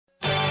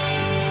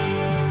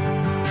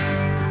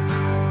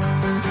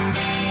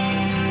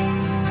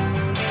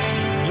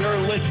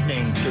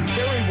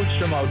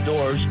Wickstrom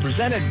Outdoors,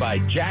 presented by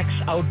Jack's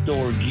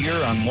Outdoor Gear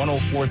on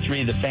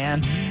 104.3 The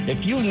Fan.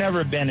 If you've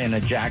never been in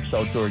a Jack's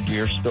Outdoor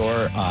Gear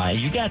store,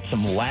 you got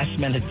some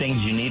last-minute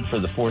things you need for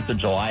the 4th of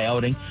July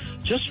outing,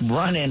 just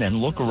run in and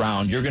look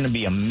around. You're going to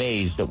be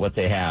amazed at what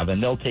they have,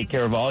 and they'll take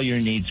care of all your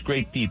needs.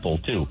 Great people,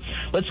 too.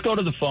 Let's go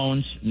to the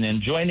phones, and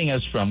then joining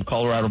us from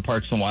Colorado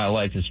Parks and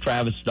Wildlife is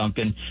Travis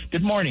Duncan.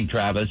 Good morning,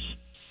 Travis.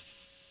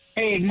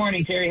 Hey, good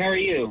morning, Terry. How are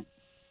you?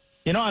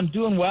 You know, I'm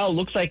doing well.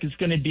 Looks like it's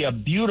going to be a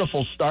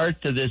beautiful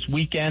start to this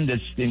weekend.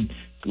 It's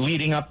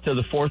leading up to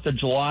the 4th of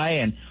July.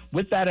 And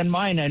with that in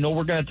mind, I know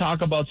we're going to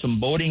talk about some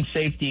boating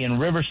safety and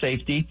river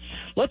safety.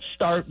 Let's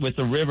start with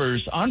the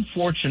rivers.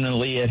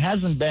 Unfortunately, it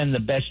hasn't been the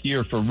best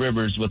year for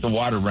rivers with the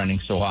water running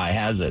so high,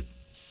 has it?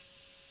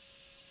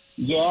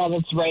 Yeah,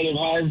 that's right. It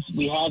has.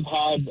 We have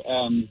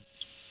had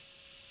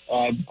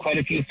quite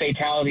a few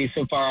fatalities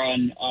so far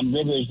on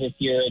rivers this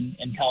year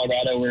in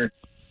Colorado.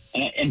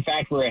 In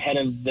fact, we're ahead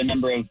of the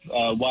number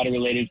of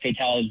water-related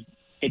fatalities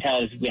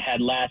we had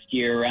last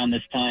year around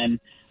this time,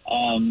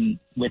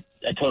 with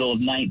a total of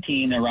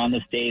 19 around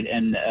this date,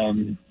 and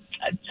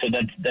so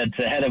that's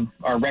ahead of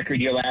our record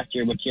year last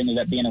year, which ended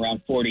up being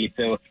around 40.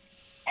 So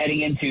heading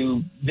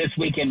into this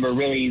weekend, we're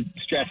really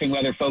stressing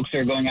whether folks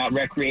are going out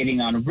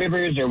recreating on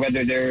rivers or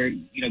whether they're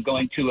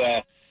going to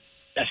a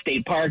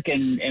state park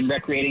and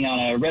recreating on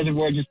a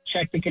reservoir. Just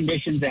check the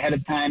conditions ahead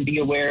of time. Be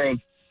aware of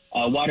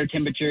water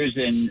temperatures,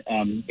 and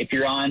if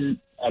you're on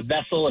a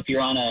vessel, if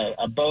you're on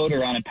a boat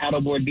or on a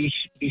paddleboard,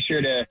 be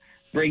sure to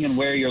bring and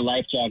wear your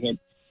life jacket.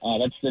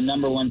 That's the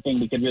number one thing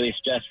we could really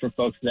stress for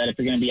folks, that if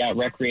you're going to be out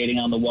recreating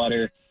on the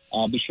water,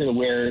 be sure to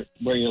wear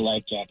your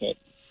life jacket.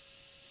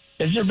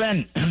 Has there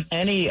been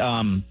any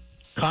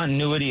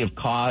continuity of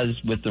cause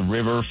with the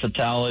river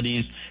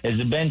fatalities? Has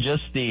it been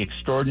just the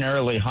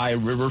extraordinarily high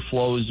river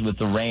flows with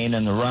the rain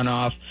and the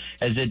runoff?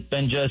 Has it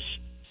been just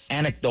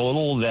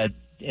anecdotal that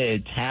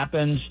it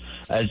happens,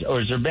 or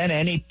has there been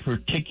any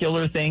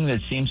particular thing that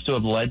seems to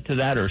have led to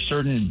that, or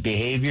certain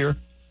behavior?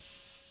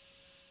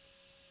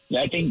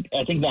 Yeah, I think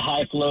the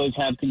high flows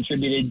have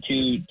contributed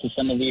to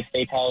some of these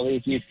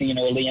fatalities we've seen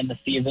early in the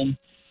season.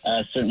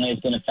 Certainly, has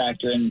been a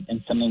factor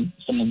in some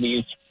of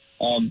these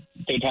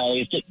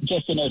fatalities.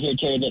 Just to note here,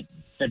 Terry,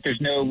 that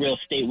there's no real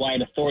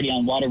statewide authority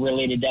on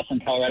water-related deaths in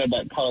Colorado,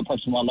 but Colorado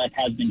Parks and Wildlife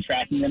has been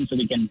tracking them, so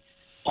we can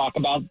talk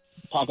about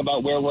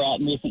where we're at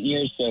in recent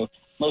years. So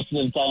most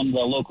of the time, the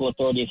local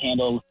authorities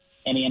handle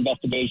any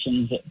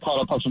investigations.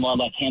 Colorado Parks and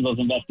Wildlife handles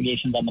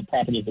investigations on the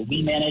properties that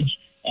we manage,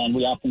 and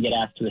we often get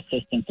asked to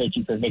assist in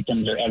searching for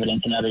victims or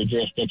evidence in other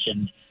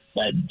jurisdictions.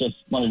 But just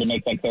wanted to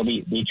make that clear.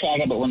 We track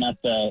it, but we're not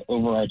the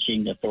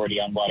overarching authority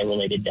on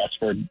water-related deaths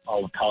for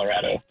all of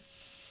Colorado.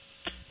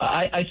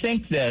 I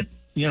think that,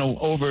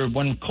 over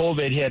when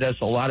COVID hit us,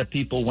 a lot of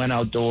people went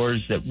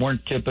outdoors that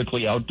weren't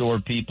typically outdoor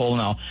people.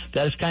 Now,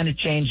 that has kind of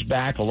changed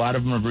back. A lot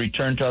of them have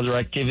returned to other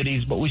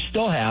activities, but we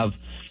still have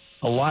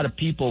a lot of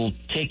people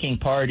taking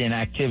part in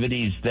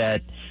activities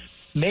that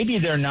maybe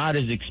they're not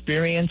as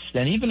experienced,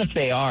 and even if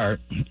they are,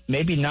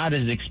 maybe not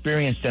as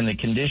experienced in the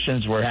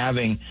conditions we're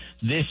having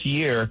this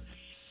year.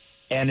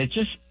 And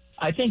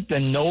I think the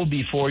know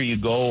before you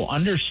go,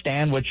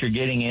 understand what you're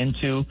getting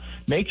into,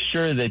 make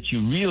sure that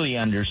you really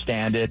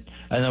understand it,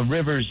 and the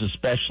rivers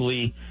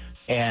especially,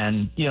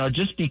 and,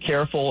 just be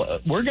careful.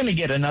 We're going to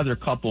get another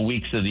couple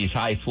weeks of these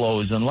high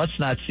flows, and let's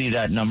not see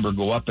that number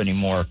go up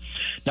anymore.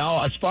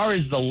 Now, as far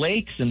as the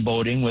lakes and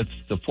boating, with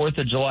the 4th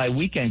of July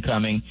weekend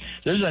coming,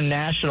 there's a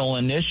national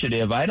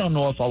initiative. I don't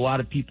know if a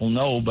lot of people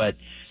know, but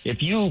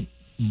if you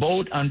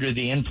boat under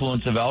the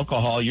influence of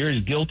alcohol, you're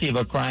as guilty of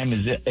a crime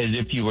as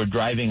if you were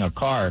driving a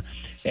car.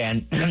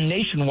 And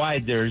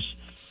nationwide, there's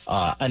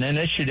an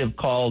initiative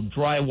called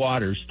Dry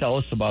Waters. Tell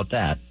us about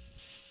that.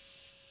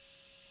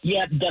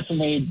 Yeah,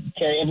 definitely,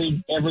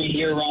 Terry. Every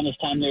year around this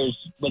time, there's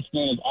what's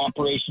known as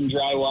Operation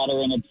Dry Water,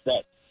 and it's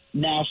that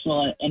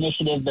national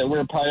initiative that we're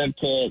a part of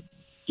to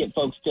get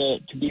folks to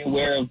be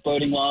aware of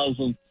boating laws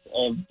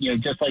of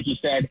just like you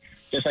said,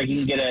 just like you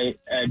can get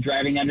a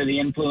driving under the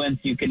influence,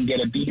 you can get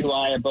a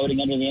DUI, a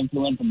boating under the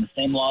influence, and the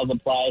same laws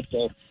apply.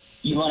 So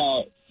you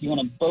want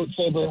to boat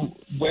sober,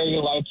 wear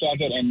your life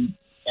jacket,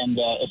 and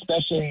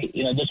especially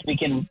this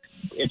weekend,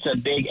 it's a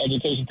big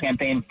education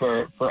campaign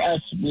for us.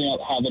 We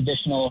have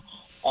additional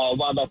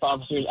wildlife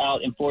officers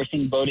out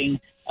enforcing boating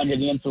under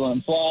the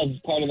influence laws as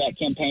part of that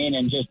campaign,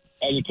 and just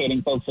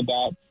educating folks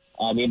about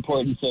the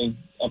importance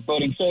of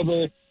boating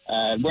sober,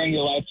 wearing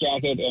your life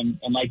jacket, and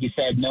like you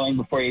said, knowing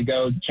before you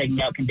go,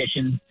 checking out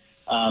conditions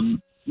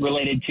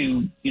related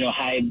to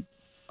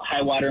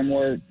high water,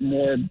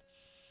 more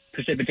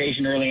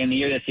precipitation early in the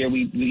year. This year,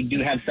 we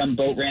do have some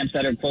boat ramps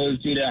that are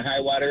closed due to high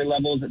water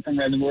levels at some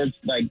reservoirs,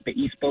 like the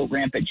East Boat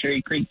Ramp at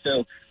Cherry Creek.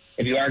 So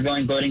if you are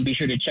going boating, be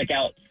sure to check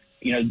out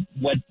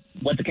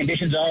what the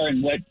conditions are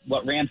and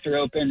what ramps are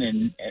open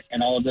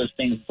and all of those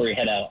things before you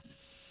head out.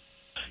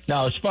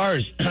 Now, as far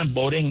as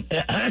boating,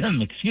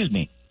 excuse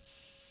me,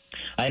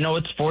 I know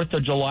it's 4th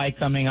of July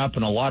coming up,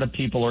 and a lot of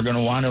people are going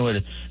to want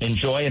to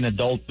enjoy an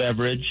adult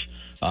beverage.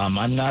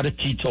 I'm not a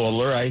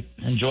teetotaler. I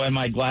enjoy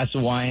my glass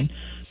of wine.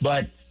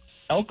 But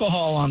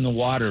alcohol on the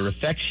water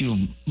affects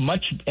you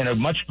has a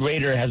much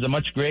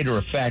greater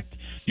effect.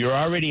 You're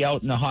already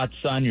out in the hot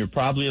sun. You're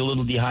probably a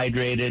little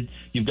dehydrated.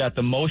 You've got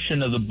the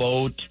motion of the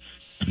boat.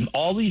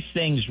 All these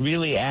things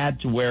really add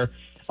to where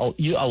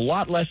a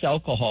lot less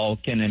alcohol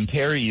can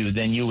impair you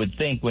than you would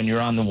think when you're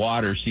on the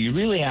water. So you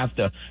really have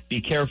to be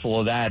careful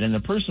of that. And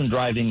the person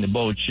driving the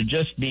boat should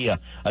just be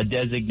a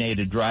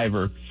designated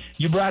driver.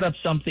 You brought up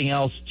something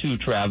else too,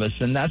 Travis,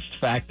 and that's the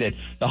fact that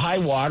the high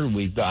water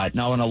we've got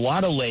now in a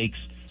lot of lakes,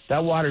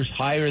 that water's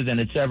higher than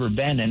it's ever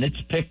been, and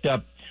it's picked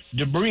up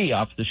debris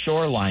off the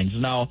shorelines.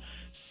 Now,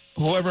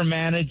 whoever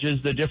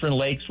manages the different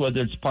lakes,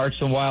 whether it's Parks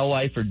and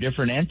Wildlife or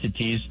different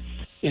entities,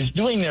 is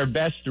doing their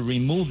best to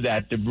remove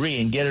that debris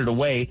and get it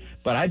away.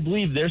 But I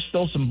believe there's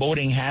still some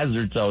boating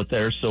hazards out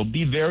there, so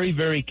be very,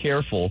 very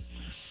careful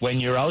when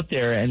you're out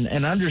there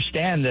and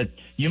understand that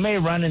you may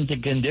run into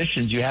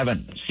conditions you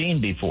haven't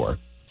seen before.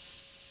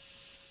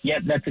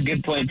 Yep, that's a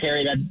good point,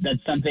 Terry.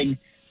 That's something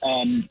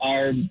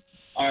our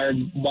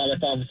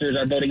wildlife officers,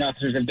 our boating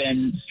officers have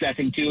been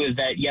stressing too, is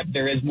that, yep,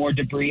 there is more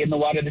debris in the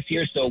water this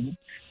year, so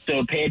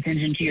pay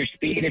attention to your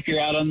speed if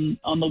you're out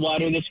on the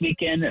water this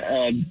weekend.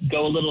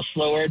 Go a little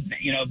slower.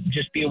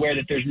 Just be aware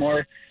that there's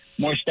more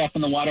stuff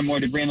in the water, more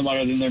debris in the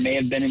water than there may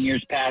have been in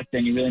years past,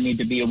 and you really need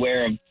to be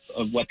aware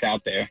of what's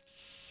out there.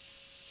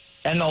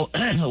 And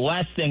the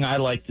last thing I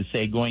like to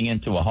say going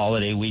into a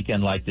holiday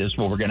weekend like this,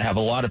 where we're going to have a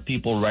lot of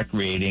people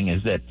recreating,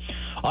 is that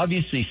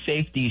obviously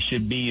safety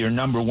should be your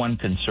number one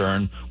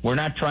concern. We're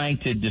not trying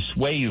to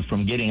dissuade you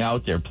from getting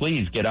out there.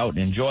 Please get out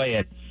and enjoy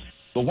it.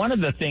 But one of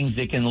the things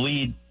that can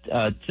lead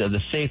to the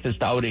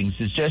safest outings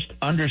is just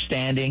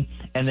understanding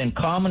and then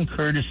common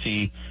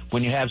courtesy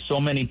when you have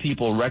so many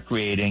people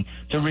recreating,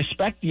 to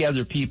respect the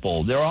other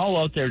people. They're all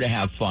out there to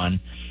have fun,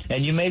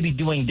 and you may be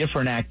doing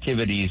different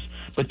activities,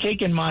 but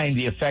take in mind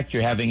the effect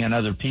you're having on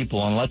other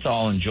people, and let's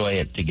all enjoy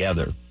it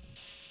together.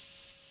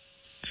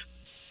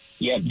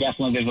 Yeah,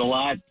 definitely. There's a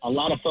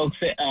lot of folks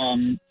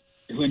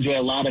who enjoy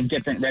a lot of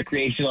different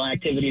recreational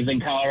activities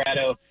in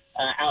Colorado.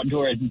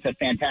 Outdoors, it's a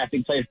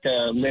fantastic place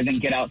to live and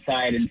get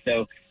outside, and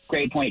so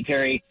great point,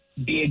 Terry.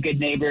 Be a good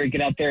neighbor,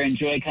 get out there,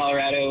 enjoy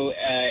Colorado,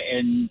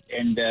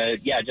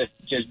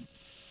 just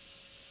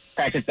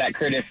practice that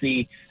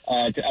courtesy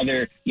to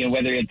other,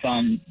 whether it's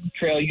on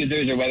trail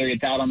users or whether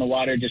it's out on the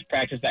water. Just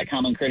practice that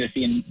common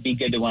courtesy and be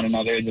good to one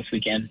another this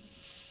weekend.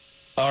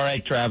 All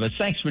right, Travis.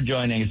 Thanks for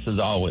joining us as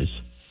always.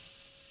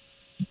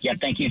 Yeah,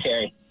 thank you,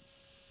 Terry.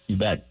 You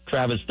bet.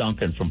 Travis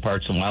Duncan from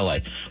Parks and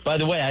Wildlife. By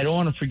the way, I don't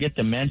want to forget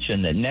to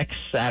mention that next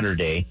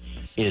Saturday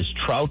is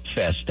Trout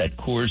Fest at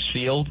Coors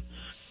Field.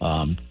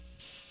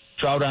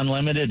 Trout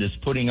Unlimited is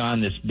putting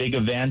on this big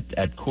event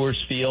at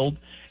Coors Field.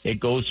 It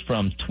goes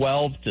from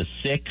 12 to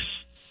 6.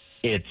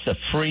 It's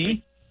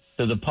free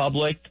to the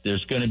public.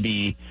 There's going to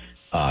be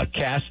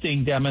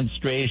casting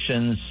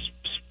demonstrations,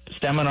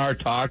 seminar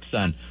talks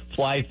on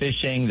fly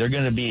fishing. There's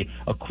going to be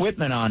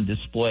equipment on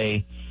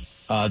display.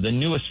 The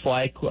newest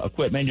fly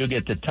equipment, you'll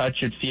get to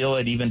touch it, feel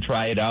it, even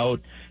try it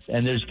out.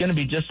 And there's going to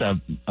be just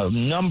a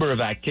number of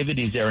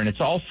activities there, and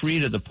it's all free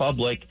to the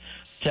public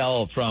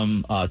till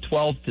from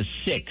 12 to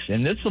 6.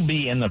 And this will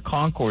be in the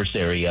concourse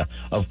area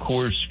of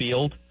Coors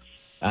Field.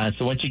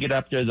 So once you get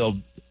up there,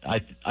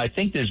 I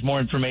think there's more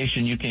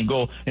information you can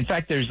go. In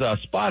fact, there's a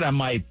spot on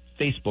my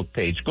Facebook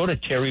page. Go to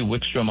Terry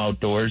Wickstrom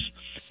Outdoors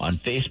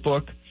on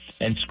Facebook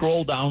and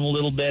scroll down a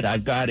little bit.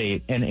 I've got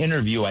an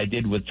interview I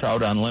did with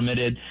Trout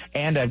Unlimited,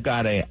 and I've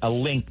got a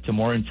link to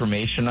more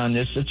information on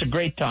this. It's a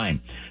great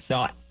time.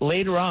 Now,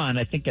 later on,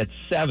 I think at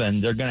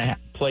 7, they're going to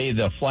play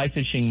the fly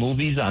fishing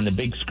movies on the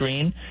big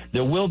screen.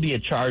 There will be a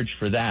charge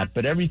for that,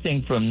 but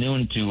everything from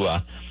noon to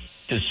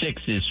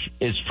 6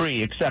 is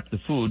free except the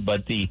food,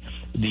 but the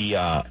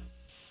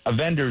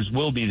vendors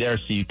will be there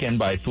so you can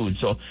buy food.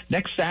 So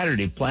next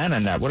Saturday, plan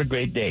on that. What a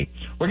great day.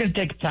 We're going to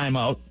take a time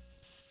out,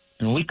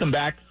 and when we come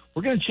back,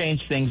 we're going to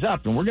change things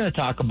up, and we're going to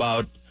talk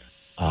about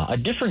a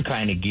different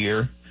kind of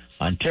gear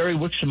on Terry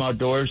Wickstrom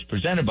Outdoors,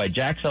 presented by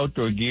Jack's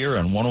Outdoor Gear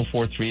on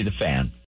 104.3 The Fan.